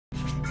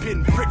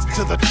Pin bricks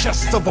to the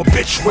chest of a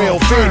bitch well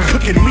fed,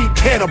 cooking meat,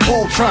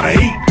 cannibal trying to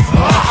eat.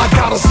 I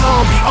got a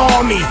zombie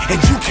army and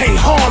you can't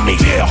harm me.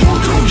 Yeah, who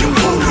do you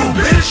voodoo,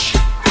 bitch?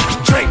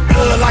 Drink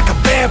blood like a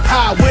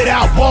vampire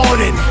without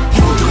warning.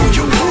 Who do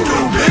you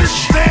voodoo,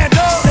 bitch? Stand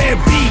up. Sam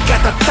B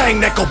got the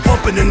thing that go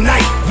bump in the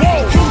night.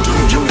 Whoa. Who do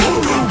you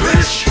voodoo,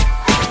 bitch?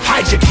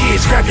 Hide your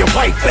kids, grab your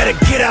wife, better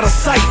get out of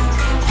sight.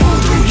 Who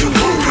do you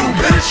voodoo,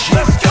 bitch?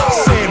 Let's go.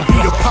 Sam B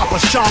to Papa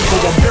Shango,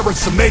 I'm Baron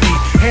Samedi.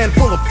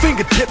 Handful of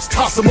fingertips,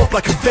 toss them up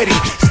like confetti.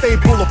 Stay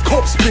full of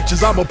corpse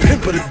bitches, I'm a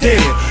pimp of the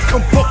dead.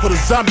 Come fuck with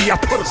a zombie, I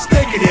put a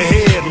stake in your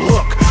head.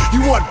 Look,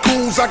 you want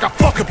ghouls, I got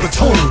fucking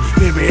platoon.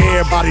 Maybe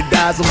everybody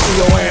dies, I'm see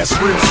your ass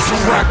real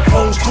soon. Crack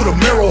bones to the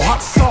marrow,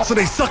 hot sauce and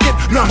they suck it.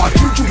 Now my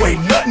juju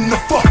ain't nothing to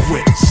fuck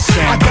with.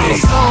 I got a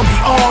zombie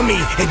army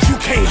and you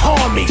can't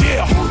harm me.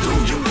 Yeah, who do